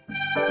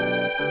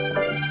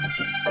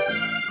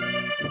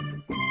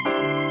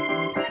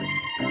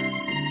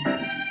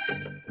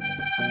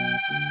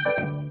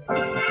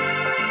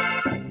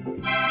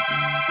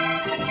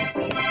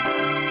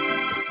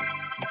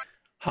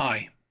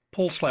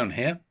Paul Sloan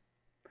here.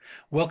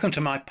 Welcome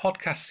to my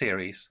podcast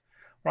series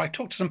where I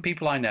talk to some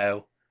people I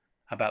know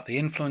about the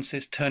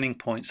influences, turning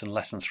points and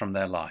lessons from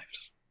their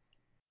lives.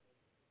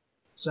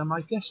 So my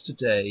guest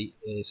today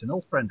is an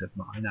old friend of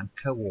mine and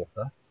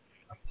co-author,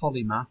 a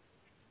polymath,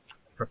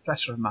 a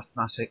professor of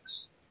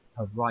mathematics,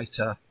 a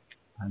writer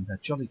and a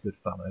jolly good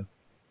fellow,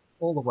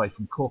 all the way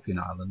from Cork in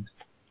Ireland,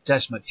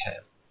 Des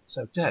McHale.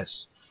 So Des,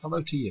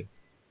 hello to you.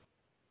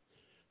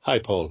 Hi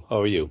Paul,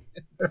 how are you?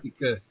 Very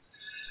good.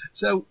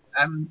 So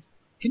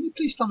can you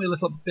please tell me a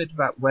little bit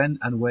about when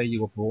and where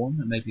you were born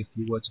and maybe a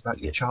few words about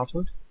your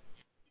childhood?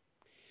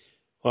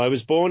 Well, I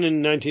was born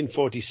in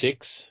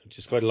 1946, which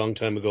is quite a long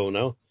time ago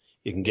now.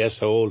 You can guess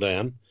how old I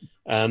am.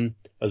 I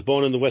was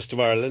born in the west of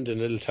Ireland in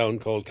a little town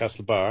called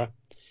Castlebar,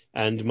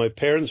 and my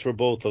parents were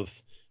both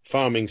of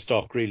farming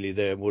stock, really.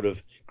 They would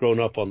have grown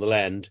up on the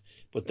land,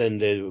 but then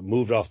they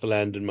moved off the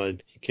land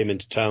and came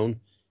into town.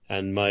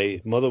 And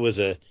my mother was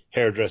a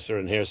hairdresser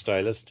and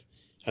hairstylist,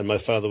 and my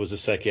father was a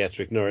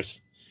psychiatric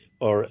nurse,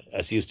 or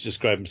as he used to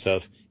describe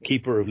himself,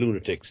 keeper of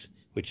lunatics,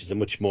 which is a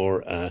much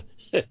more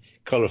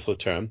colourful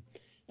term.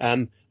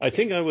 I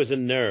think I was a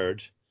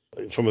nerd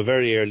from a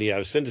very early. I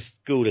was sent to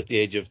school at the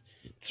age of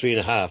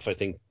 3.5, I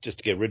think, just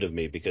to get rid of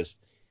me, because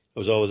I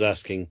was always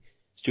asking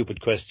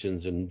stupid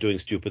questions and doing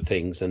stupid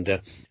things. And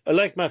I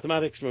liked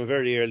mathematics from a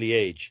very early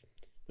age.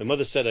 My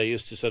mother said I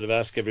used to sort of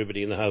ask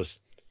everybody in the house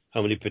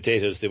how many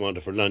potatoes they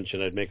wanted for lunch,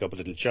 and I'd make up a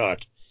little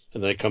chart.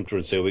 And then I'd come to her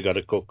and say, we got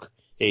to cook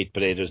 8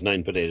 potatoes,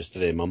 9 potatoes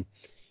today, Mum.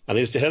 And I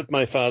used to help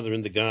my father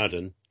in the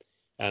garden.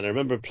 And I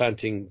remember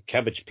planting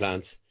cabbage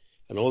plants,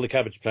 and all the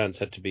cabbage plants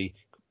had to be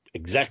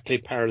exactly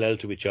parallel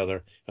to each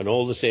other and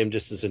all the same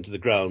distance into the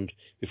ground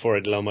before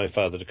I'd allow my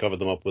father to cover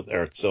them up with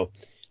earth. So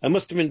I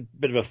must have been a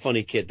bit of a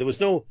funny kid. There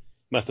was no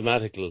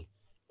mathematical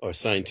or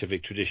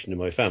scientific tradition in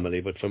my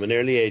family, but from an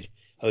early age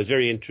I was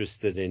very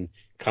interested in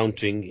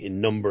counting,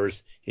 in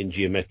numbers, in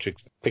geometric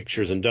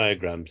pictures and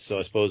diagrams. So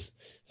I suppose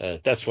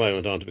that's why I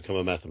went on to become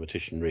a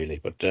mathematician, really.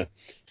 But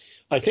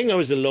I think I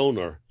was a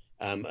loner.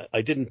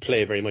 I didn't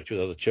play very much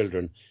with other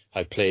children.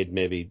 I played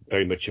maybe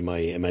very much in my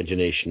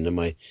imagination, and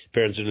my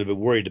parents were a little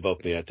bit worried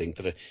about me, I think.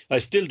 That I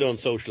still don't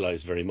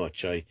socialise very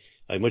much. I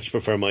much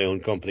prefer my own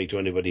company to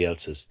anybody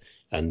else's.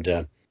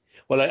 And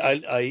well,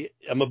 I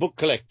am a book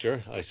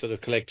collector. I sort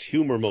of collect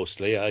humour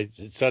mostly. I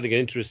started to get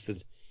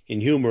interested in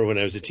humour when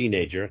I was a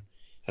teenager,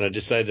 and I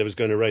decided I was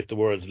going to write the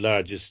world's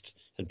largest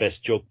and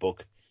best joke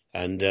book.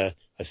 And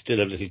I still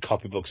have little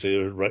copybooks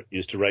I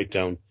used to write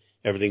down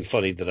everything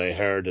funny that I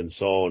heard and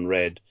saw and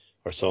read,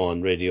 or saw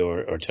on radio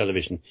or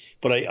television.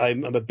 But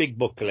I'm a big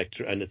book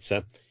collector, and it's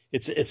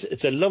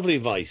a lovely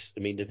vice. I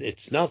mean,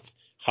 it's not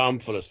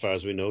harmful as far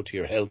as we know to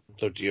your health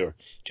or to your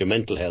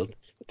mental health.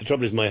 The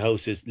trouble is, my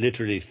house is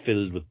literally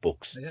filled with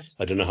books. Yes.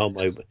 I don't know how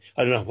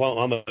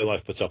my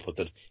wife puts up with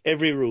it.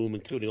 Every room,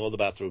 including all the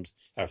bathrooms,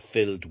 are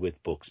filled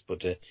with books.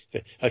 But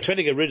I try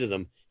to get rid of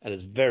them, and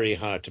it's very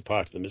hard to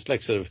part them. It's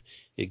like sort of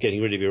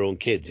getting rid of your own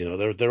kids. You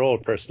know, they're all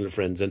personal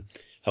friends, and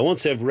I won't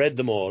say I've read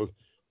them all,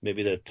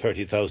 maybe the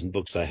 30,000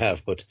 books I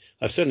have, but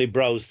I've certainly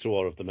browsed through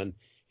all of them. And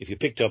if you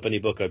picked up any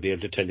book, I'd be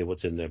able to tell you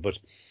what's in there. But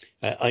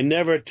I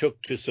never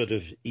took to sort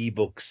of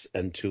e-books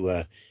and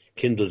to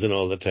Kindles and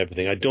all that type of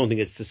thing. I don't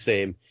think it's the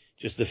same.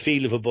 Just the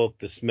feel of a book,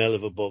 the smell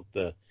of a book,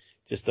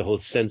 just the whole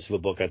sense of a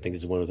book, I think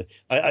is one of the...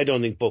 I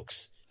don't think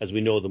books, as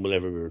we know them, will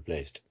ever be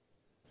replaced.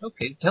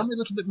 Okay, tell me a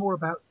little bit more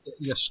about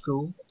your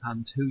school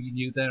and who you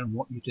knew there and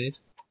what you did.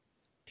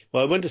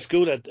 Well, I went to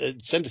school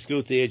sent to school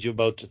at the age of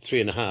about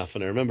 3.5,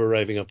 and I remember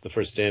arriving up the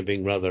first day and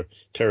being rather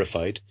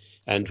terrified.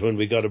 And when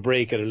we got a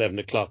break at 11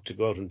 o'clock to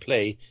go out and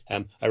play,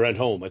 I ran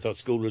home. I thought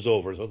school was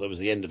over. I thought that was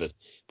the end of it.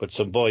 But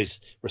some boys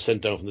were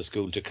sent down from the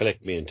school to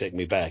collect me and take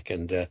me back.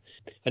 And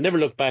I never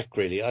looked back,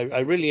 really. I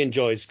really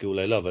enjoyed school.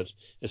 I love it,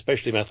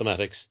 especially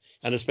mathematics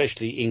and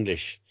especially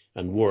English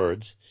and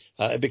words.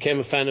 I became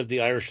a fan of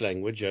the Irish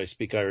language. I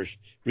speak Irish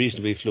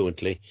reasonably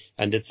fluently,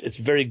 and it's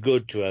very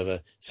good to have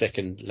a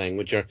second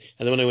language. And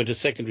then when I went to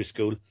secondary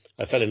school,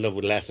 I fell in love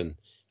with Latin,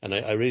 and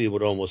I really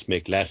would almost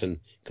make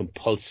Latin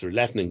compulsory,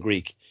 Latin and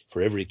Greek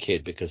for every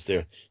kid, because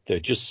they're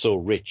just so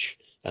rich,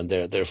 and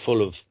they're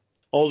full of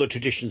all the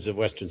traditions of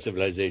Western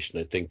civilization,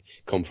 I think,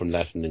 come from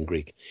Latin and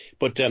Greek.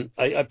 But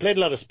I played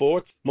a lot of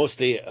sports,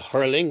 mostly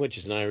hurling, which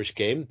is an Irish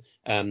game,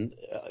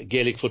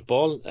 Gaelic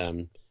football,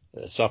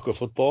 soccer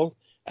football,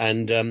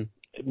 and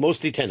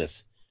mostly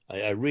tennis.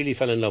 I really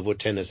fell in love with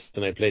tennis,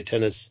 and I played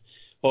tennis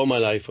all my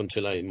life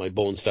until my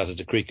bones started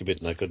to creak a bit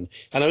and I couldn't.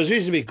 And I was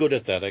reasonably good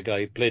at that.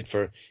 I played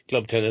for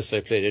club tennis,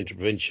 I played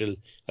interprovincial,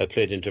 I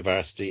played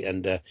intervarsity,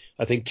 and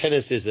I think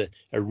tennis is a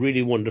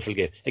really wonderful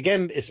game.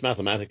 Again, it's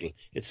mathematical.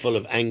 It's full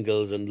of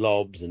angles and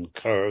lobs and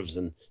curves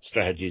and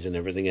strategies and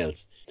everything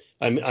else.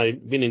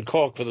 I've been in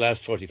Cork for the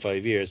last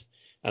 45 years,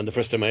 and the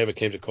first time I ever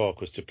came to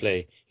Cork was to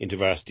play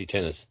intervarsity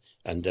tennis,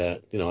 and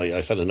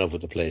I fell in love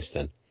with the place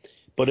then.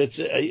 But it's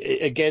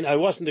again, I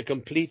wasn't a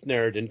complete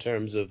nerd in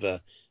terms of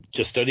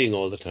just studying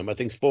all the time. I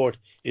think sport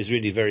is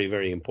really very,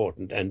 very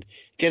important. And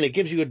again, it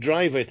gives you a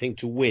drive, I think,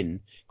 to win.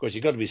 Of course,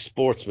 you've got to be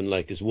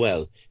sportsmanlike as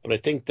well. But I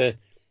think that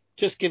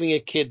just giving a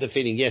kid the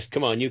feeling, yes,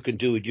 come on, you can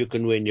do it, you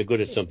can win, you're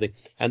good at something,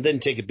 and then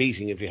take a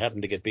beating if you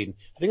happen to get beaten.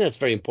 I think that's a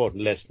very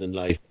important lesson in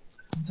life.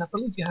 And I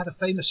believe you had a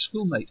famous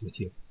schoolmate with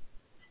you.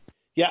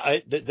 Yeah,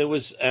 there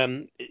was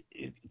 3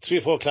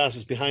 or 4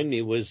 classes behind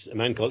me was a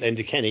man called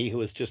Enda Kenny, who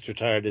was just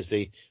retired as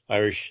the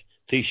Irish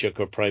Taoiseach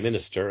or Prime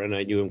Minister, and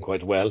I knew him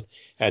quite well.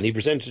 And he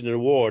presented an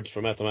award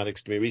for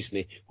mathematics to me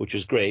recently, which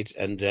was great.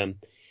 And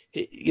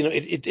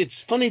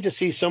it's funny to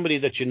see somebody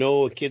that you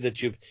know, a kid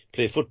that you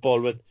play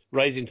football with,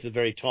 rising to the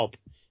very top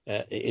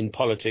in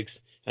politics,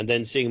 and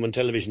then seeing him on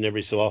television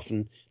every so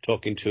often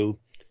talking to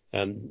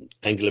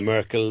Angela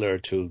Merkel or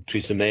to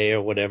Theresa May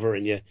or whatever,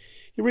 and you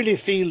really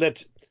feel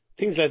that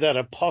things like that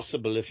are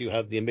possible if you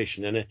have the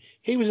ambition. And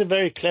he was a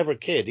very clever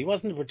kid. He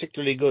wasn't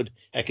particularly good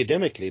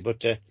academically,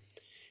 but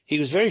he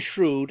was very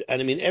shrewd.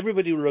 And I mean,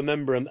 everybody will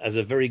remember him as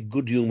a very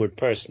good-humoured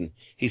person.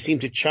 He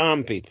seemed to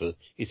charm people.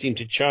 He seemed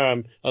to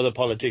charm other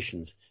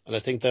politicians. And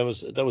I think that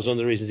was one of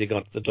the reasons he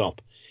got to the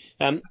top.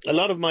 A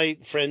lot of my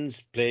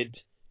friends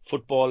played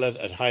football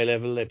at high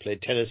level. They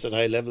played tennis at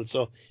high level.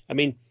 So, I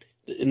mean,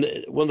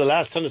 one of the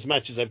last tennis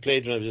matches I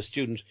played when I was a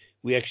student,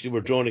 we actually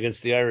were drawn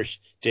against the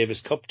Irish Davis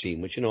Cup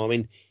team, which, I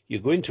mean, you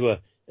go into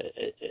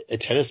a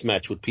tennis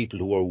match with people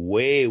who are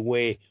way,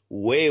 way,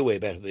 way, way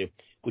better than you,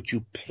 but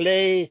you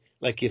play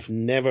like you've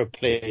never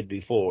played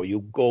before.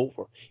 You go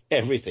for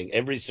everything.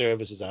 Every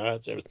service is a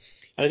hard service.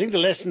 And I think the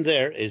lesson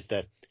there is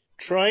that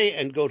try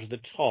and go to the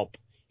top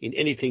in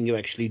anything you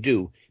actually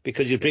do,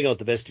 because you bring out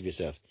the best of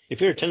yourself. If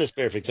you're a tennis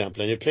player, for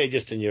example, and you play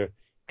just in your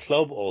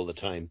club all the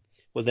time,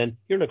 well, then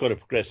you're not going to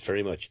progress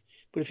very much.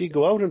 But if you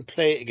go out and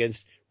play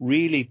against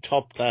really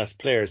top-class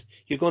players,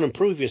 you're going to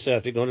improve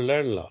yourself. You're going to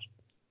learn a lot.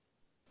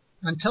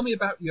 And tell me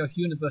about your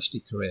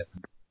university career.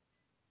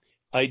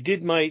 I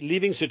did my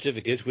leaving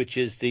certificate, which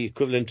is the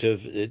equivalent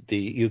of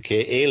the UK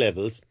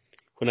A-levels,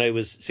 when I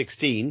was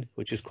 16,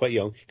 which is quite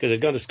young, because I'd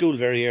gone to school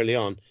very early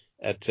on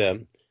at the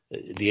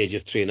age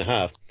of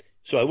 3.5.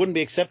 So I wouldn't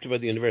be accepted by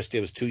the university.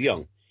 I was too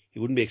young.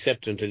 You wouldn't be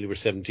accepted until you were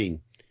 17.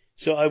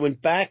 So I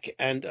went back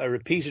and I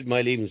repeated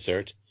my leaving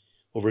cert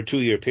over a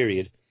 2-year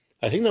period.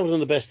 I think that was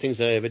one of the best things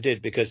I ever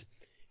did, because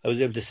I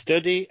was able to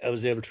study, I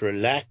was able to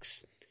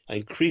relax, I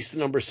increased the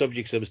number of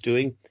subjects I was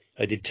doing.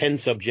 I did 10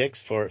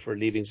 subjects for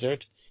leaving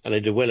cert, and I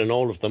did well in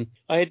all of them.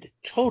 I had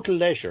total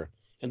leisure,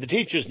 and the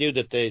teachers knew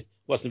that there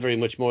wasn't very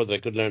much more that I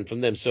could learn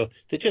from them. So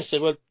they just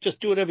said, well, just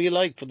do whatever you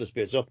like for this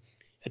period. So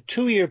a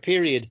 2-year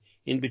period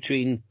in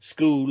between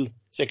school,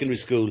 secondary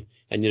school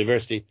and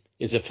university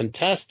is a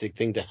fantastic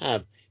thing to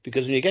have,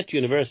 because when you get to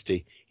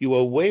university, you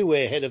are way,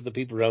 way ahead of the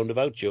people around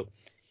about you,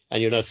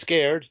 and you're not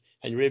scared,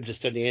 and you're able to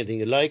study anything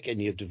you like,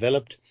 and you've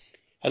developed.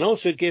 And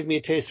also it gave me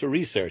a taste for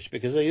research,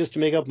 because I used to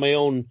make up my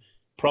own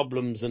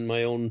problems and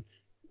my own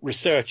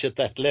research at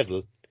that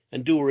level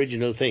and do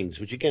original things,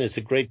 which again is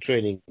a great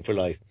training for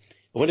life.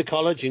 I went to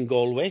college in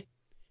Galway,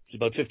 which is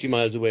about 50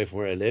 miles away from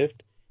where I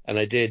lived, and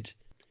I did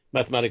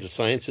mathematical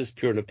sciences,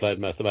 pure and applied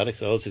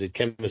mathematics. I also did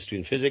chemistry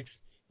and physics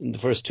in the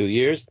first 2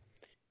 years.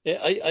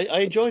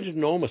 I enjoyed it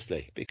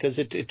enormously, because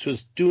it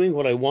was doing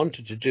what I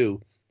wanted to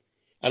do,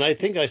 and I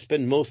think I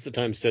spent most of the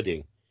time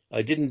studying.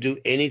 I didn't do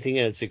anything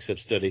else except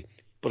study,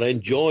 but I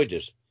enjoyed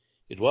it.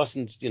 It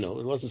wasn't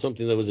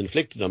something that was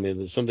inflicted on me. It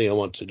was something I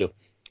wanted to do.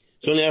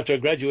 So only after I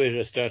graduated,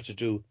 I started to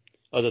do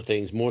other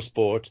things, more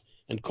sport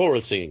and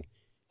choral singing.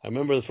 I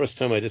remember the first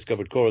time I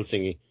discovered choral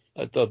singing,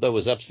 I thought that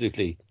was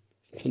absolutely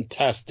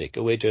fantastic,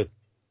 a way to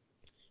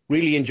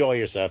really enjoy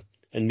yourself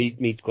and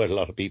meet quite a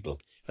lot of people.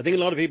 I think a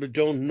lot of people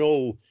don't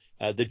know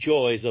the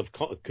joys of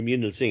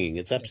communal singing.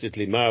 It's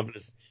absolutely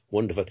marvelous,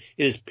 wonderful.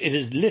 It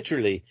is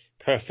literally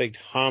perfect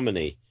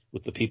harmony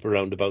with the people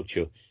around about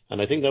you.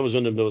 And I think that was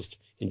one of the most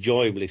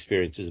enjoyable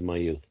experiences in my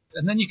youth.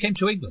 And then you came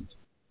to England.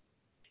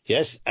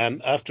 Yes,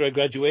 after I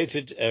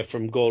graduated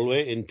from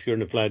Galway in pure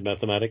and applied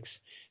mathematics,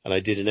 and I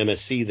did an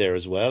MSc there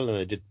as well, and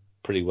I did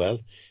pretty well.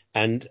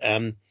 And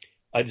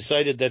I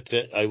decided that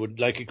I would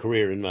like a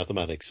career in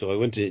mathematics. So I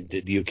went to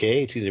the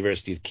UK, to the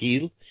University of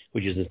Keele,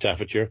 which is in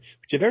Staffordshire,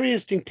 which is a very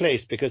interesting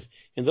place, because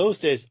in those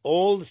days,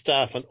 all the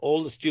staff and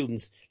all the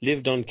students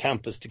lived on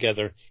campus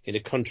together in a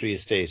country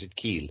estate at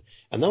Keele.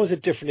 And that was a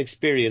different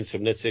experience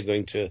from, let's say,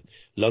 going to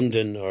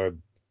London or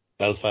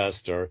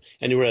Belfast or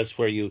anywhere else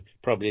where you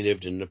probably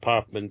lived in an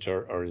apartment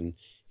or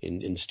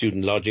in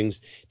student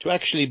lodgings, to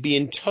actually be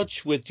in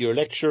touch with your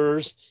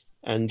lecturers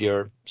and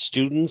your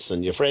students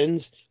and your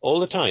friends all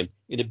the time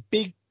in a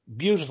big,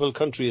 beautiful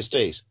country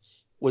estate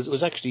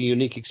was actually a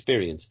unique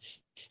experience.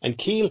 And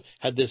Keele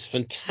had this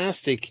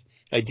fantastic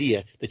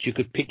idea that you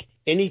could pick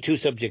any 2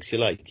 subjects you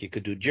like. You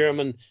could do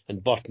German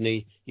and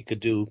botany, you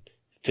could do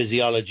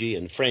physiology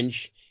and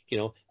French,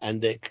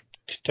 and the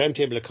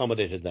timetable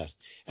accommodated that.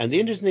 And the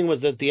interesting thing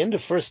was that at the end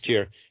of first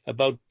year,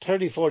 about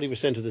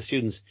 30-40% of the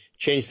students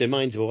changed their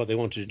minds about what they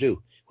wanted to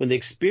do. When they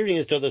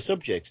experienced other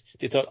subjects,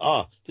 they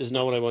thought, this is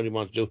not what I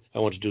want to do. I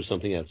want to do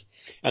something else.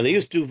 And they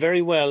used to do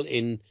very well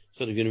in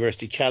sort of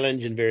university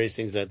challenge and various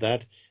things like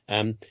that.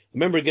 I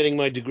remember getting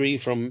my degree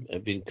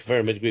being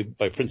conferred my degree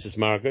by Princess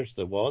Margaret,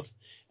 there was.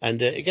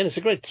 And again, it's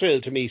a great thrill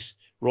to meet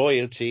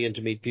royalty and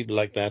to meet people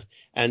like that.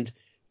 And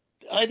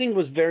I think it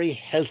was very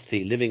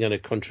healthy living on a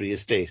country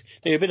estate.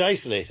 Now, you're a bit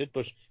isolated,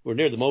 but we're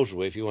near the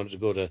motorway if you wanted to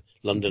go to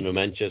London or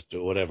Manchester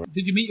or whatever.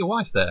 Did you meet your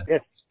wife there?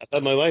 Yes, I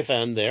had my wife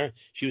Anne there.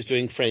 She was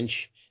doing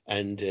French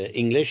and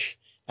English,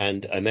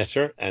 and I met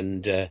her,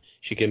 and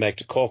she came back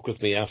to Cork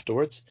with me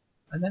afterwards.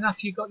 And then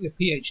after you got your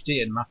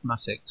PhD in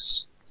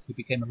mathematics, you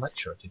became a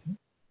lecturer, didn't you?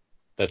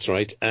 That's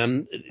right.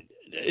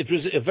 It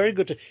was a very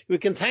good. We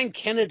can thank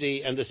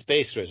Kennedy and the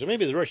space race, or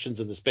maybe the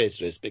Russians and the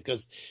space race,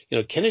 because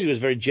Kennedy was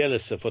very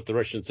jealous of what the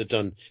Russians had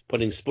done,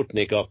 putting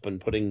Sputnik up and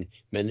putting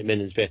men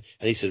in space.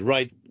 And he said,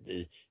 right,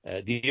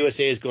 the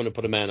USA is going to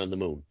put a man on the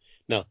moon.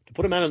 Now, to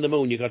put a man on the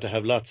moon, you got to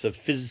have lots of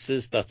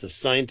physicists, lots of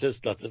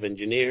scientists, lots of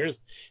engineers,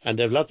 and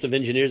to have lots of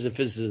engineers and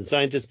physicists and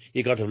scientists,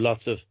 you got to have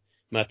lots of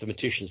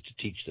mathematicians to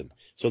teach them.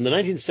 So in the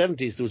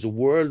 1970s, there was a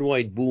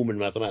worldwide boom in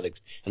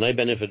mathematics, and I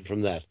benefited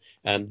from that.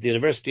 The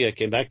university I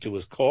came back to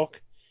was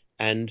Cork,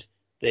 and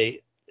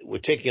they were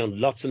taking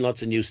on lots and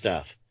lots of new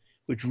staff,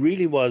 which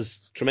really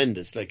was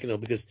tremendous,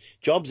 because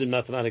jobs in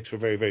mathematics were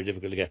very, very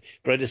difficult to get.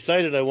 But I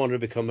decided I wanted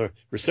to become a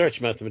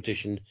research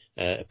mathematician,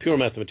 a pure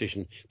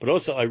mathematician, but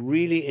also I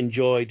really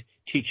enjoyed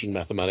teaching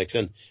mathematics.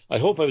 And I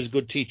hope I was a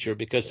good teacher,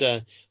 because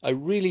I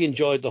really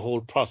enjoyed the whole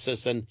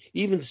process. And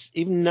even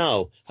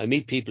now, I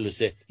meet people who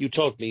say, you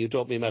taught me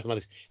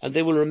mathematics. And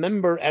they will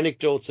remember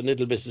anecdotes and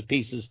little bits and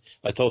pieces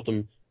I taught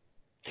them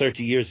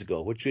 30 years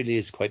ago, which really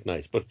is quite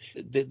nice. But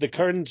the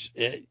current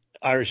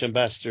Irish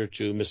ambassador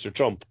to Mr.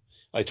 Trump,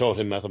 I taught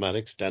him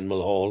mathematics, Dan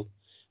Mulhall.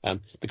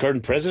 The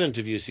current president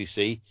of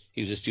UCC,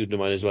 he was a student of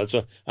mine as well.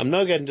 So I'm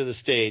now getting to the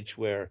stage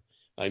where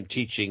I'm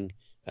teaching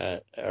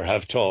or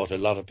have taught a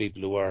lot of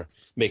people who are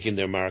making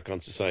their mark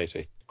on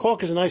society.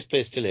 Cork is a nice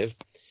place to live.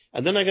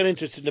 And then I got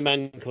interested in a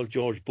man called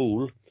George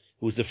Boole,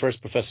 who was the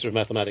first professor of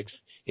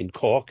mathematics in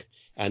Cork.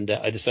 And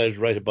I decided to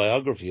write a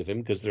biography of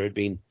him, because there had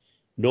been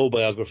no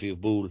biography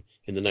of Boole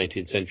in the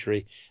 19th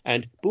century.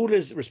 And Boole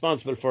is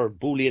responsible for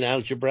Boolean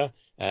algebra,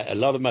 a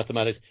lot of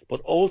mathematics,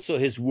 but also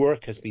his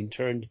work has been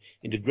turned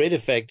into great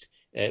effect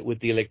with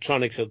the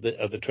electronics of the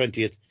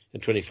 20th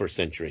and 21st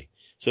century.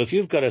 So if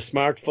you've got a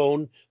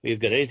smartphone, or you've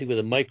got anything with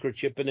a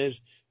microchip in it,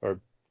 or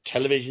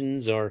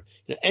televisions, or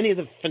any of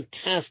the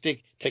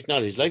fantastic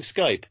technologies like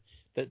Skype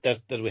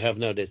that we have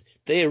nowadays,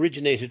 they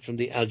originated from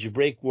the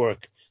algebraic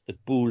work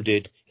that Boole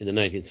did in the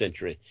 19th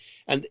century.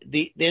 And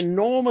the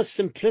enormous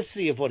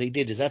simplicity of what he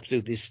did is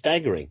absolutely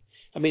staggering.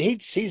 I mean,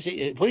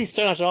 what he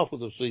started off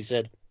with was he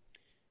said,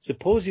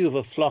 suppose you have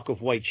a flock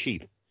of white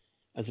sheep,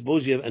 and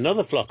suppose you have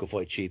another flock of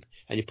white sheep,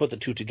 and you put the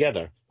two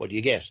together, what do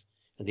you get?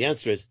 And the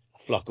answer is a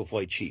flock of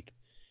white sheep.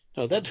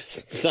 Now, that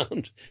doesn't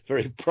sound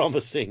very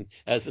promising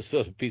as a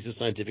sort of piece of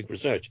scientific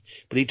research,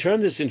 but he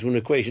turned this into an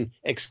equation,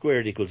 x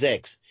squared equals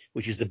x,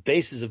 which is the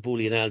basis of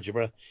Boolean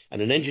algebra,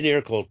 and an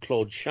engineer called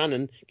Claude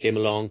Shannon came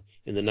along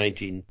in the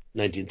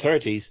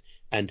 1930s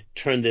and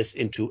turned this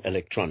into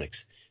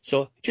electronics.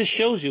 So it just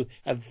shows you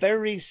a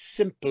very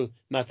simple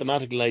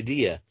mathematical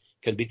idea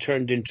can be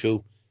turned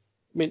into,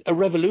 a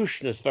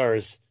revolution as far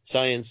as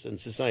science and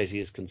society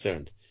is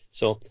concerned.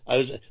 So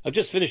I've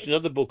just finished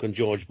another book on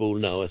George Boole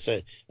now, a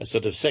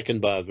sort of second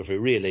biography,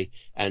 really,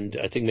 and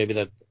I think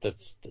maybe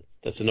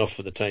that's enough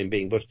for the time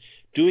being. But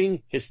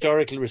doing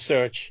historical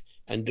research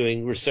and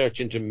doing research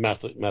into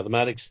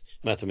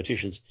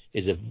mathematicians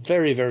is a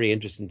very, very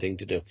interesting thing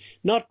to do.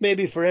 Not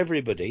maybe for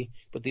everybody,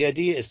 but the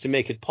idea is to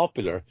make it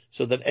popular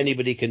so that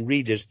anybody can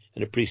read it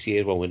and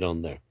appreciate what went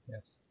on there.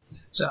 Yes.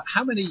 So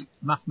how many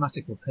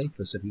mathematical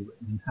papers have you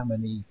written, and how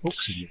many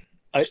books have you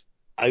written?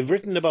 I've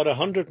written about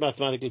 100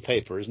 mathematical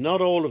papers,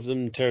 not all of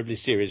them terribly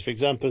serious. For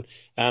example,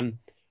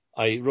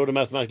 I wrote a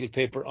mathematical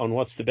paper on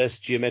what's the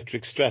best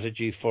geometric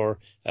strategy for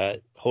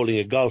holding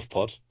a golf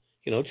putt,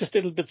 just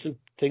little bits and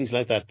things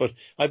like that. But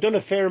I've done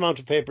a fair amount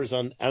of papers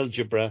on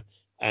algebra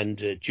and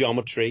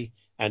geometry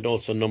and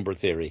also number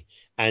theory.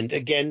 And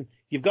again,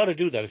 you've got to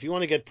do that. If you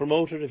want to get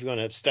promoted, if you want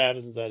to have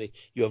status and that,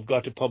 you have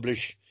got to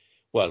publish.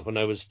 Well, when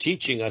I was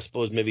teaching, I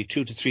suppose maybe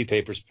 2 to 3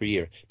 papers per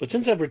year. But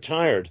since I've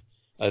retired,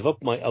 I've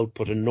upped my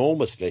output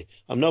enormously.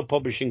 I'm now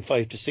publishing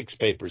 5 to 6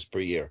 papers per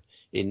year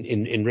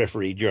in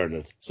referee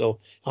journals. So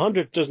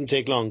 100 doesn't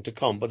take long to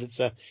come, but it's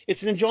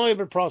an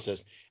enjoyable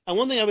process. And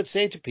one thing I would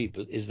say to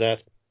people is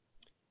that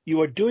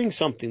you are doing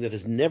something that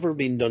has never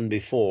been done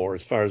before,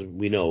 as far as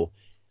we know,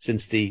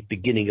 since the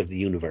beginning of the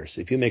universe,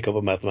 if you make up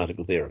a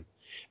mathematical theorem.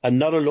 And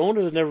not alone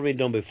has it never been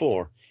done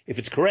before, if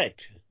it's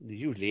correct, it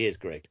usually is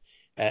correct,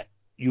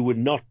 you would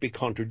not be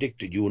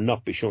contradicted. You will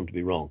not be shown to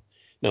be wrong.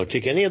 Now,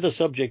 take any other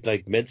subject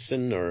like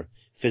medicine or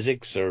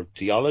physics or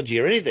theology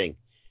or anything.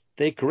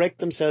 They correct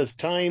themselves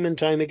time and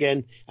time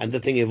again, and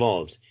the thing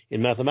evolves.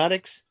 In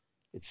mathematics,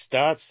 it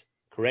starts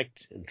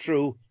correct and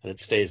true, and it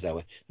stays that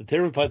way. The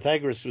theorem of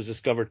Pythagoras was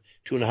discovered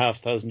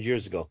 2,500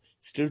 years ago.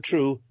 Still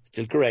true,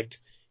 still correct.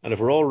 And if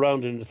we're all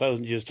around in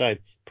 1,000 years' time,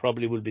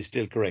 probably will be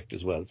still correct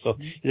as well. So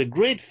it's a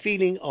great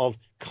feeling of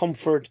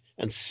comfort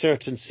and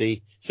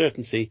certainty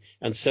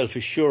and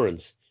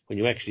self-assurance when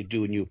you actually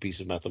do a new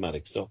piece of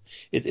mathematics. So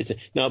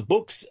now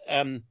books.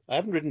 I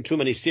haven't written too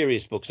many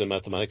serious books on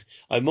mathematics.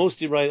 I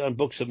mostly write on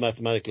books of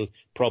mathematical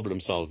problem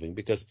solving,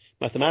 because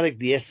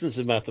the essence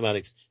of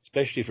mathematics,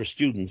 especially for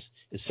students,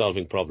 is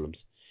solving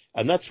problems.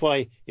 And that's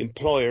why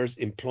employers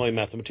employ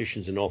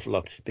mathematicians an awful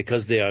lot,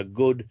 because they are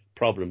good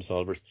problem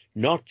solvers,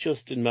 not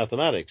just in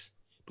mathematics,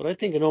 but I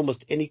think in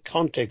almost any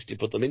context you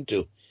put them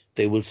into,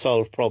 they will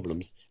solve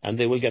problems and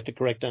they will get the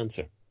correct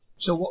answer.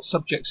 So what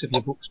subjects have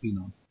your books been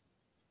on?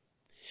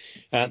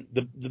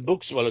 The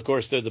books, well, of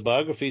course, they're the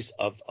biographies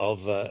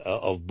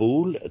of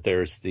Boole.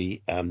 There's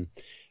the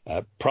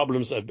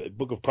problems, a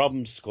book of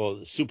problems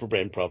called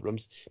Superbrain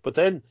Problems. But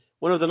then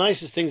one of the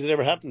nicest things that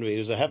ever happened to me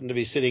was I happened to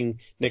be sitting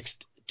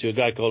next to a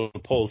guy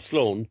called Paul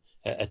Sloan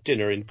at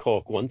dinner in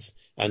Cork once,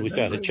 and we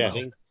started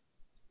chatting.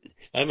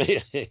 Well. I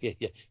mean,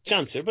 yeah,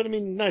 chancer, but I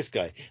mean, nice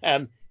guy.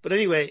 But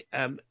anyway,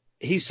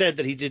 he said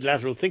that he did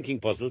lateral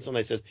thinking puzzles, and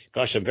I said,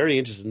 gosh, I'm very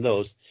interested in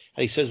those.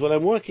 And he says, well,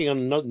 I'm working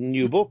on a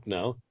new book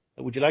now.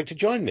 Would you like to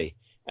join me?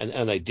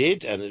 And I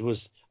did, and it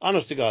was,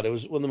 honest to God, it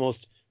was one of the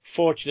most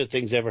fortunate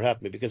things ever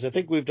happened to me, because I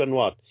think we've done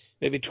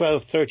maybe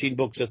 12, 13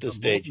 books at this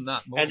stage.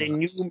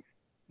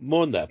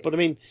 More than that. But I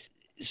mean,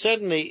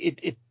 certainly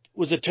it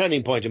was a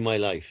turning point in my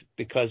life,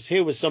 because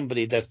here was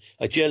somebody that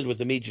I gelled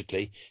with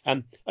immediately.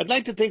 And I'd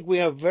like to think we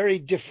are very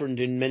different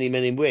in many,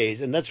 many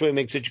ways, and that's why we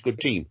make such a good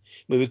team.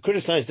 We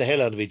criticize the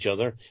hell out of each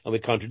other and we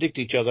contradict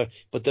each other,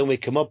 but then we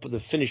come up with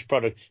a finished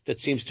product that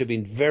seems to have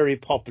been very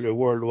popular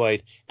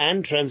worldwide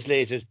and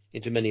translated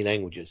into many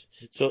languages.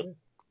 So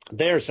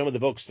there are some of the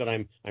books that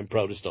I'm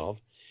proudest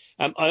of.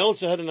 I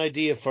also had an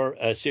idea for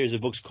a series of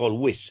books called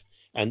Wit,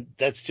 and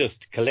that's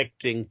just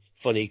collecting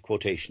funny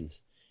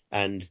quotations.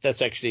 And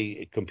that's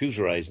actually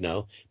computerized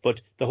now.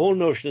 But the whole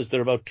notion is there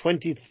are about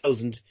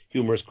 20,000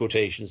 humorous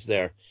quotations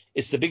there.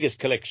 It's the biggest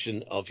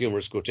collection of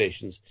humorous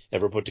quotations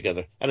ever put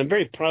together. And I'm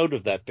very proud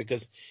of that,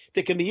 because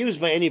they can be used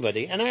by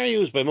anybody and are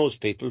used by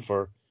most people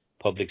for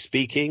public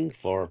speaking,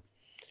 for,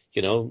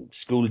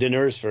 school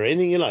dinners, for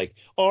anything you like.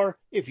 Or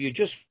if you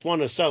just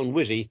want to sound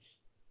witty,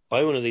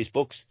 buy one of these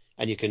books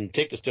and you can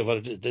take the stuff out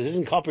of it. This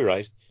isn't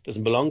copyright.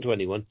 Doesn't belong to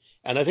anyone,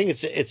 and I think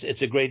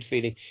it's a great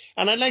feeling,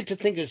 and I like to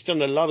think it's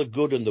done a lot of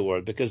good in the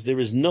world, because there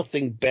is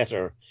nothing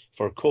better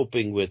for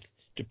coping with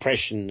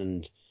depression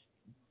and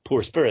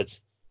poor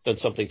spirits than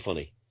something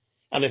funny.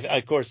 And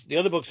of course, the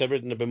other books I've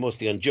written have been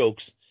mostly on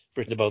jokes. I've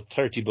written about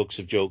 30 books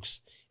of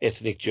jokes,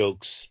 ethnic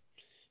jokes.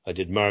 I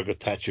did Margaret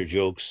Thatcher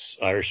jokes,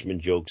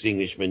 Irishman jokes,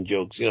 Englishman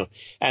jokes,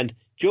 and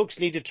jokes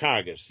need a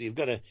target, so you've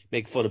got to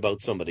make fun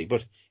about somebody,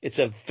 but it's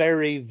a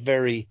very,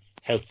 very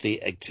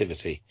healthy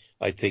activity,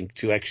 I think,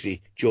 to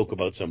actually joke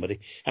about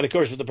somebody. And of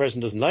course, if the person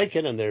doesn't like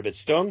it and they're a bit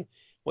stung,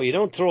 well, you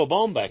don't throw a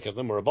bomb back at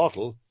them or a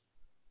bottle.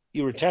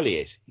 You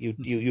retaliate.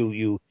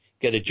 You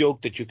get a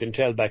joke that you can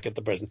tell back at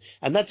the person.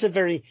 And that's a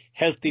very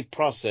healthy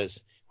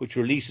process, which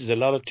releases a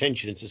lot of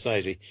tension in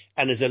society,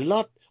 and is a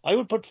lot, I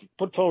would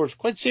put forward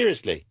quite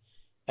seriously,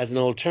 as an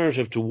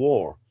alternative to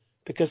war.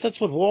 Because that's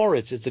what war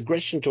is. It's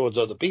aggression towards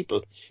other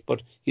people,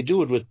 but you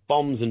do it with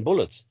bombs and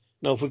bullets.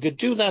 Now, if we could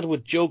do that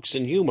with jokes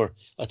and humour,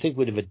 I think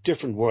we'd have a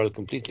different world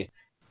completely.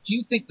 Do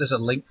you think there's a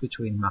link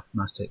between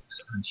mathematics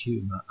and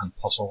humour and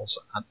puzzles,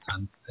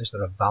 and is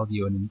there a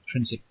value, an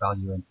intrinsic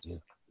value in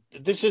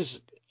it? This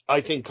is, I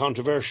think,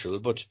 controversial,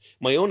 but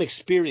my own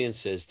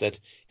experience is that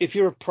if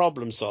you're a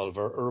problem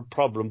solver or a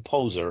problem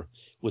poser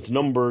with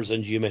numbers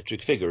and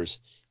geometric figures,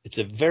 it's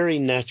a very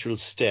natural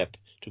step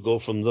to go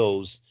from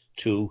those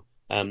to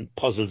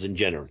puzzles in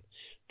general.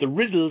 The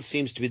riddle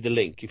seems to be the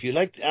link. If you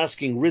like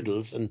asking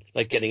riddles and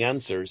like getting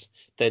answers,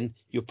 then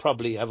you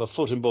probably have a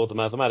foot in both the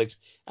mathematics,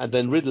 and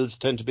then riddles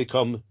tend to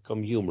become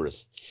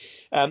humorous.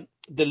 The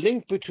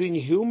link between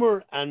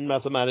humour and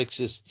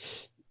mathematics is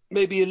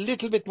maybe a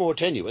little bit more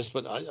tenuous,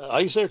 but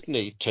I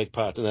certainly take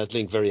part in that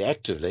link very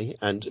actively.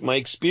 And my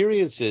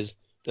experience is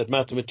that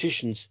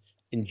mathematicians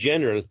in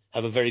general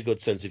have a very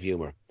good sense of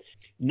humour.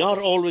 Not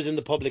always in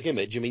the public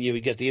image. I mean, you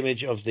would get the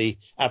image of the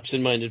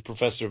absent-minded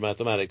professor of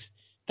mathematics.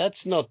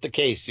 That's not the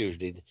case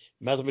usually.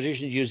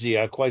 Mathematicians usually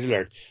are quite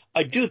alert.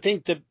 I do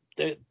think that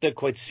they're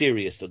quite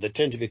serious, though. They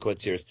tend to be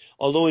quite serious.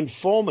 Although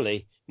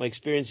informally, my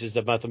experience is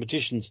that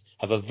mathematicians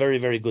have a very,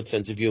 very good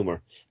sense of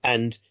humour.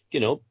 And,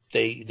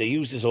 they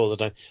use this all the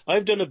time.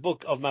 I've done a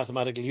book of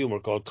mathematical humour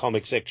called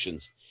Comic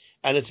Sections.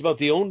 And it's about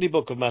the only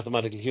book of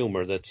mathematical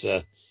humour that's,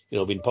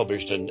 been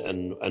published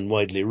and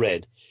widely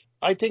read.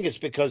 I think it's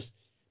because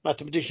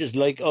mathematicians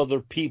like other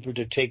people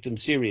to take them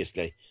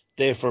seriously.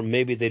 Therefore,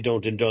 maybe they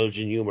don't indulge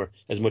in humour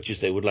as much as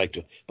they would like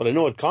to. But I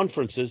know at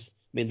conferences,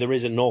 there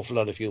is an awful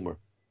lot of humour.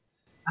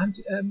 And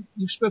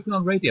you've spoken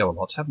on radio a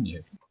lot, haven't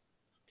you?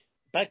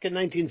 Back in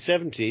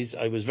 1970s,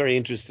 I was very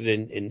interested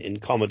in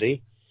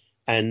comedy,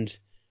 and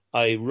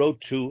I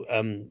wrote to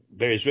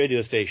various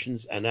radio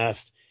stations and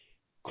asked,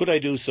 could I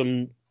do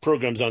some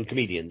programs on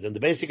comedians? And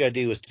the basic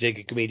idea was to take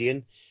a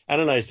comedian,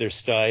 analyse their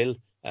style,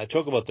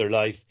 talk about their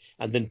life,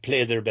 and then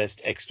play their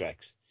best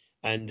extracts.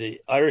 And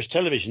Irish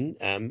television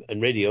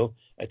and radio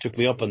took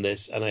me up on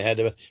this, and I had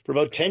for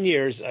about 10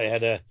 years I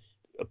had a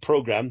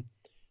program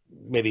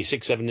maybe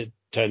 6-7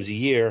 times a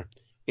year,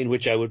 in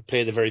which I would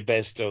play the very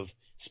best of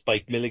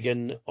Spike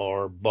Milligan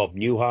or Bob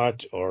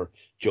Newhart or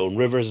Joan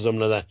Rivers or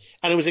something like that.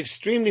 And it was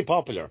extremely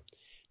popular.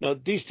 Now,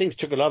 these things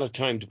took a lot of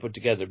time to put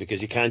together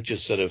because you can't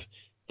just sort of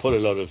put a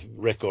lot of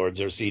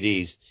records or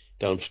CDs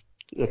down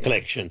the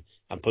collection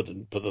and put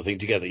the thing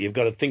together. You've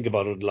got to think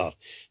about it a lot.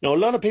 Now, a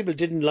lot of people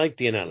didn't like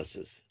the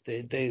analysis.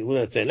 They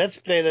would say, let's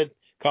play the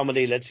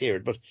comedy, let's hear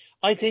it. But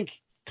I think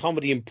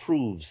comedy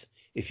improves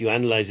if you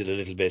analyze it a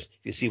little bit,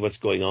 if you see what's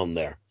going on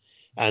there.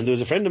 And there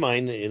was a friend of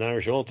mine, an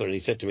Irish author, and he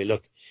said to me,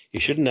 look, you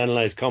shouldn't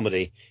analyze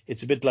comedy.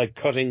 It's a bit like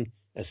cutting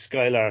a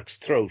skylark's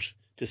throat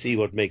to see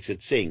what makes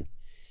it sing.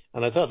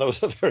 And I thought that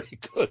was a very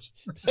good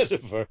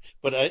metaphor,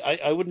 but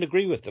I wouldn't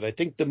agree with it. I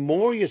think the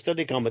more you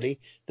study comedy,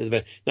 the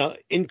better. Now,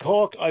 in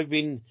Cork, I've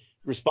been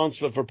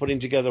responsible for putting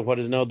together what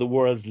is now the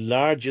world's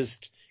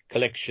largest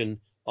collection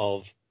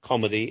of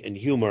comedy and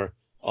humour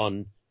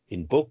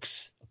in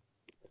books,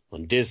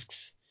 on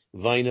discs,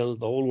 vinyl,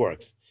 the whole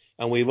works.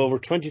 And we have over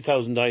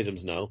 20,000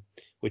 items now,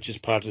 which is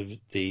part of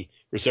the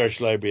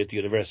research library at the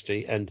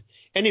university. And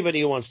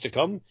anybody who wants to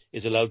come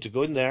is allowed to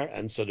go in there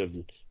and sort of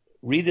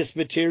read this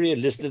material,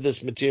 listen to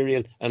this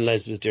material,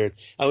 analyze this material.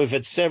 And we've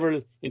had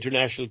several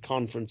international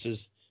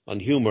conferences on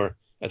humour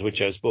at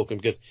which I've spoken,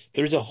 because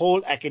there is a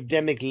whole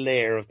academic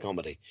layer of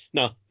comedy.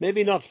 Now,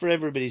 maybe not for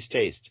everybody's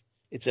taste.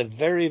 It's a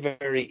very,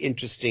 very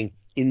interesting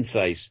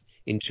insight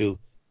into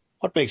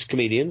what makes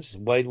comedians.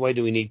 Why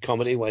do we need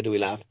comedy? Why do we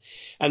laugh?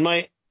 And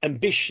my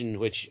ambition,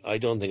 which I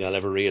don't think I'll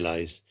ever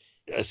realise,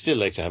 I still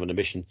like to have an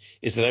ambition,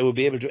 is that I will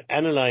be able to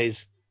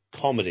analyse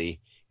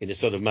comedy in a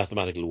sort of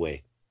mathematical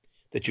way.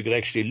 That you could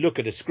actually look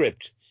at a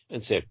script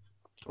and say,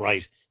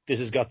 right, this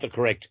has got the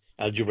correct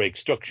algebraic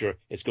structure.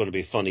 It's going to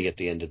be funny at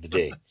the end of the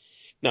day.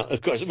 Now,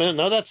 of course,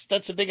 now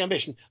that's a big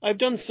ambition. I've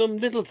done some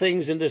little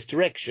things in this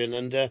direction,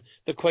 and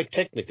they're quite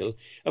technical.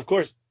 Of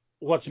course,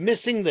 what's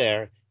missing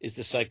there is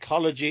the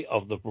psychology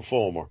of the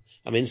performer.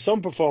 I mean,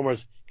 some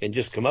performers can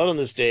just come out on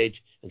the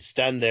stage and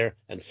stand there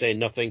and say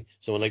nothing,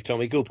 someone like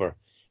Tommy Cooper,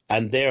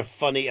 and they're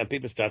funny, and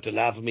people start to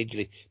laugh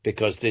immediately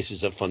because this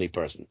is a funny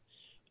person.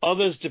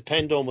 Others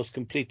depend almost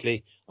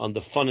completely on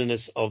the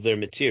funniness of their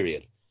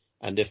material.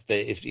 And if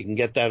you can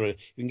get that, if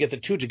you can get the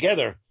two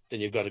together,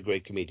 then you've got a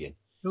great comedian.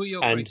 Who are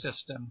your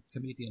greatest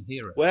comedian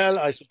heroes? Well,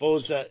 I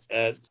suppose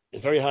it's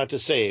very hard to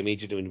say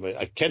immediately.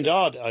 Ken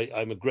Dodd,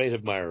 I'm a great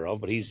admirer of,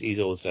 but he's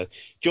always that.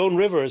 Joan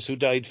Rivers, who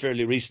died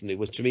fairly recently,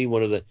 was to me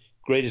one of the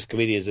greatest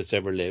comedians that's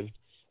ever lived.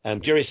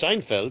 Jerry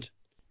Seinfeld,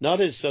 not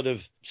his sort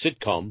of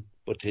sitcom,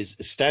 but his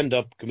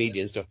stand-up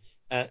comedian stuff.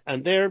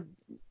 And they're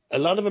a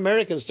lot of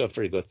American stuff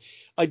very good.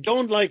 I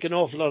don't like an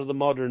awful lot of the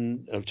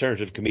modern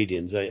alternative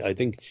comedians. I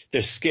think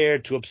they're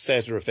scared to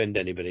upset or offend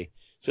anybody.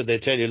 So they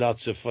tell you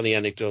lots of funny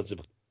anecdotes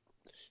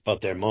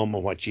about their mum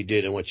and what she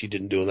did and what she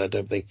didn't do and that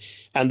type of thing.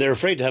 And they're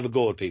afraid to have a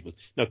go at people.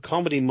 Now,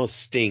 comedy must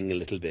sting a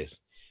little bit.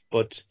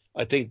 But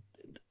I think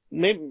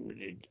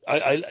maybe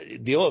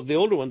the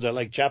older ones, I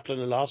like Chaplin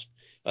a lot.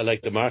 I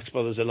like the Marx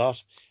Brothers a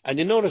lot. And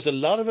you notice a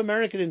lot of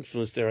American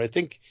influence there. I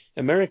think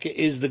America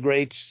is the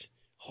great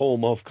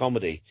home of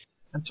comedy.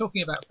 And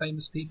talking about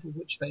famous people,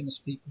 which famous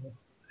people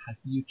have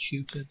you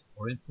tutored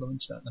or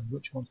influenced, and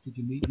which ones did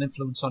you meet and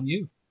influence on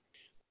you?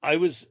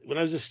 When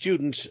I was a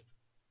student,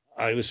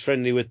 I was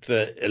friendly with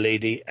a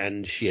lady,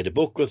 and she had a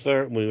book with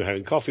her. We were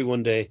having coffee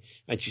one day,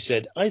 and she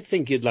said, I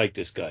think you'd like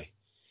this guy.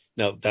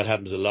 Now, that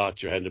happens a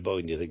lot. You're handing a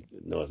book and you think,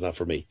 no, it's not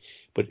for me.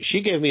 But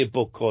she gave me a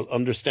book called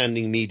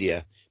Understanding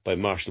Media by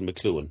Marshall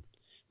McLuhan.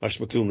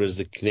 Marshall McLuhan was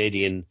the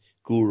Canadian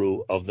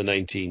guru of the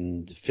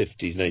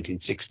 1950s,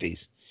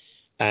 1960s.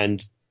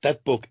 And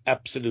that book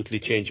absolutely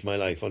changed my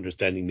life,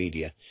 Understanding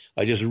Media.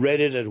 I just read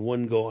it at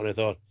one go, and I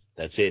thought,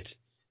 that's it.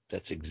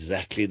 That's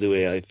exactly the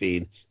way I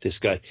feel. This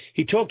guy,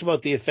 he talked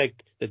about the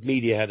effect that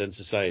media had on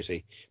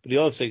society, but he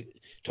also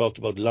talked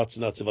about lots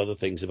and lots of other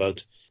things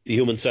about the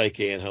human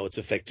psyche and how it's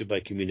affected by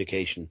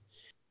communication.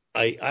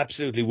 I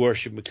absolutely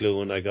worship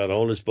McLuhan. I got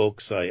all his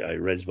books. I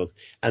read his books.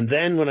 And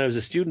then when I was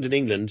a student in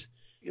England,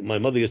 my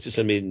mother used to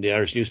send me the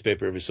Irish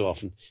newspaper every so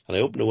often, and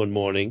I opened it one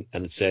morning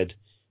and it said,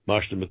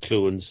 Marshall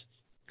McLuhan's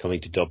coming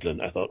to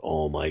Dublin. I thought,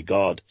 oh my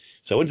God.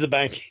 So I went to the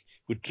bank,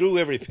 withdrew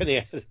every penny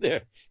out of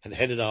there and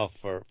headed off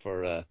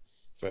for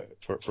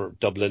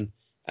Dublin,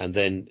 and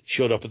then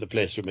showed up at the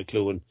place where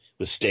McLuhan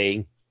was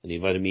staying, and he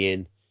invited me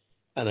in.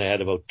 And I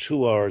had about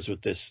 2 hours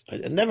with this. I'll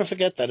never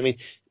forget that. I mean,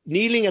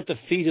 kneeling at the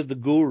feet of the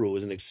guru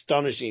is an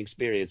astonishing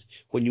experience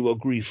when you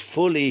agree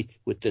fully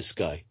with this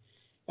guy.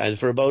 And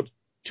for about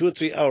 2 or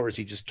 3 hours,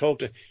 he just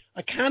talked to.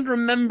 I can't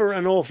remember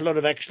an awful lot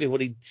of actually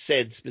what he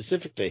said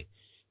specifically,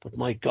 but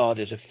my God,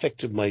 it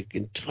affected my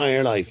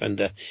entire life.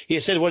 And he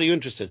said, what are you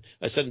interested in?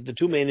 I said, the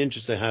two main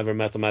interests I have are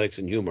mathematics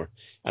and humour.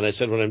 And I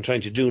said, what I'm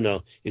trying to do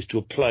now is to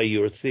apply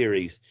your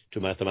theories to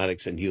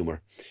mathematics and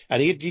humour.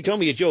 And he told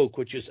me a joke,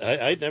 which is,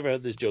 I'd never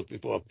heard this joke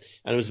before.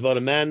 And it was about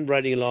a man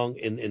riding along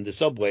in the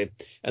subway,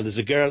 and there's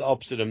a girl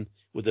opposite him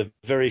with a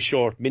very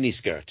short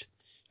miniskirt.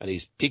 And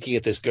he's peeking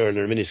at this girl in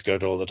her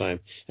miniskirt all the time.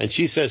 And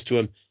she says to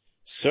him,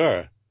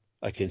 Sir,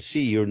 I can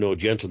see you're no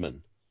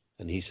gentleman.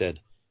 And he said,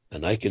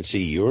 and I can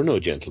see you're no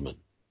gentleman,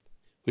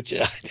 which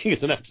I think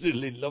is an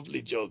absolutely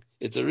lovely joke.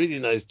 It's a really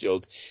nice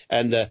joke.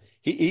 And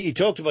he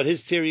talked about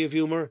his theory of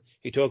humor.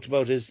 He talked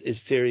about his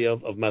theory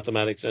of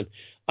mathematics. And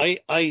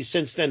I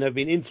since then have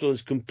been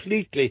influenced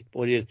completely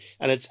by it.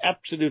 And it's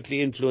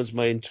absolutely influenced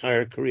my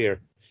entire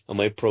career and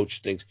my approach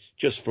to things,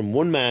 just from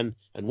one man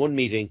and one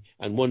meeting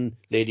and one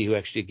lady who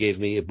actually gave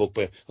me a book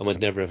by, I might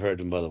never have heard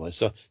of him otherwise.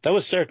 So that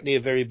was certainly a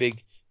very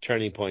big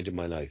turning point in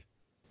my life.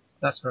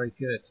 That's very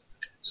good.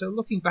 So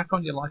looking back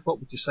on your life, what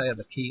would you say are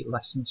the key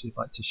lessons you'd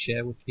like to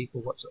share with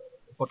people?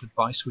 What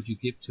advice would you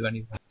give to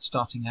anyone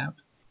starting out?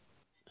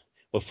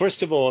 Well,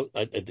 first of all,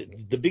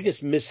 the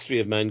biggest mystery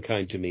of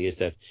mankind to me is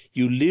that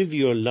you live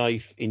your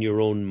life in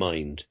your own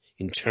mind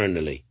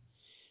internally.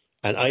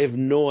 And I have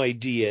no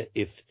idea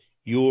if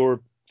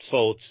your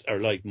thoughts are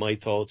like my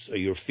thoughts or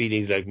your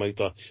feelings like my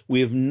thoughts.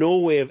 We have no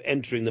way of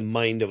entering the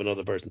mind of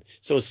another person.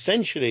 So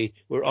essentially,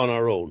 we're on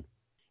our own.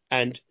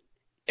 And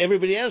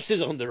everybody else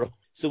is on their own.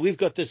 So we've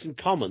got this in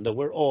common, that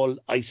we're all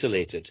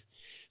isolated.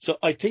 So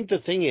I think the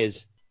thing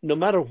is, no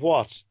matter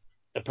what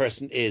a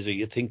person is or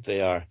you think they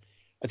are,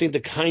 I think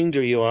the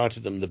kinder you are to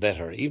them, the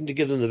better, even to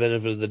give them the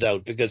benefit of the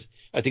doubt, because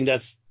I think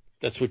that's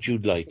what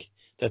you'd like.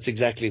 That's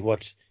exactly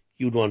what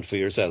you'd want for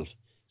yourself.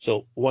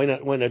 So why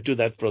not do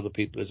that for other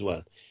people as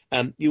well?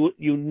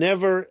 You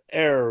never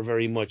err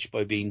very much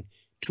by being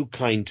too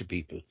kind to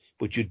people,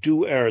 but you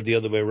do err the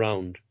other way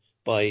around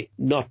by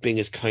not being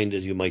as kind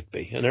as you might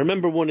be. And I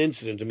remember one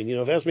incident. I mean,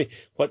 if you ask me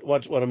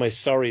what am I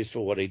sorriest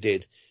for what I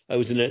did, I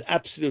was in an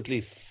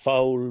absolutely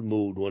foul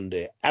mood one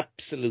day,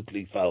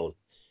 absolutely foul.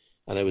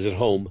 And I was at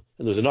home,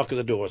 and there was a knock at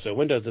the door. So I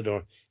went out the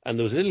door, and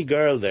there was a little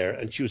girl there,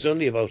 and she was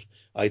only about,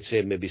 I'd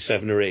say, maybe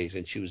 7 or 8,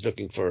 and she was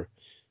looking for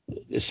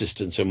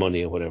assistance or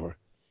money or whatever.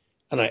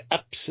 And I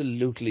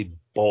absolutely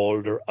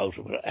bawled her out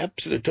of it.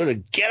 Absolutely told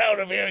her, get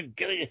out of here.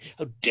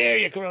 How dare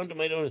you come around to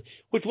my door?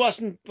 Which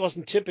wasn't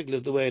typical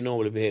of the way I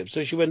normally behaved.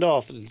 So she went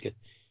off a little bit.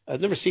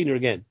 I've never seen her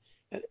again.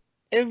 And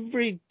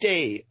every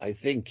day I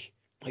think,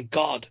 my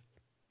God,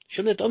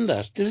 shouldn't have done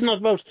that. This is not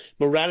about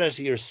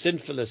morality or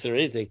sinfulness or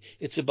anything.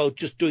 It's about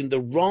just doing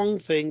the wrong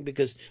thing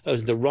because I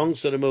was in the wrong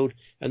sort of mood.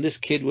 And this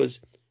kid was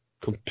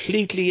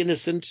completely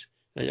innocent.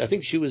 I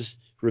think she was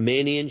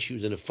Romanian. She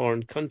was in a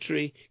foreign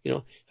country,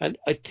 and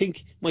I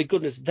think, my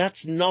goodness,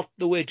 that's not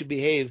the way to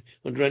behave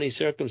under any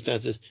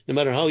circumstances, no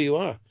matter how you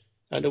are.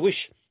 And I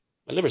wish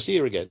I'll never see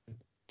her again,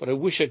 but I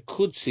wish I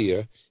could see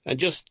her and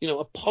just,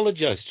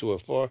 apologize to her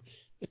for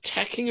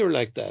attacking her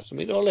like that. I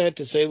mean, all I had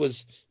to say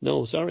was,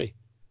 no, sorry.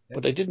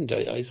 But I didn't.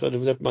 I sort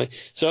of left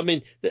so I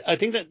mean, I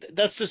think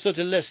that's the sort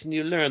of lesson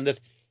you learn, that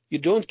you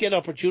don't get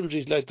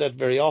opportunities like that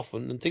very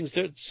often, and things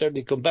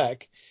certainly come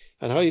back.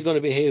 And how you're going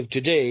to behave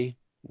today,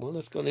 well,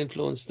 that's going to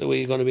influence the way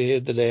you're going to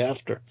behave the day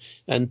after.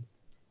 And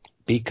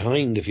be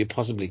kind if you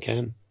possibly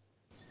can.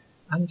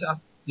 And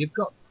you've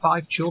got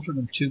 5 children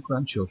and 2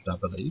 grandchildren, I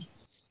believe.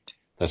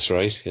 That's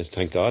right. Yes,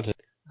 thank God.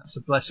 That's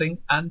a blessing.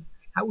 And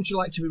how would you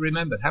like to be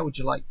remembered? How would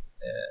you like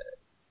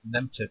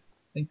them to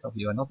think of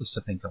you and others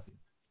to think of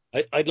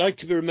you? I'd like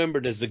to be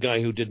remembered as the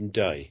guy who didn't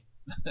die.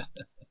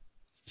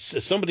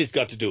 Somebody's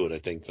got to do it, I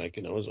think.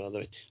 As well.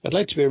 I'd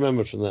like to be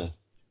remembered from that.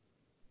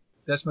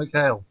 Des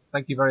McHale,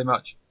 thank you very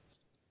much.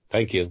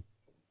 Thank you.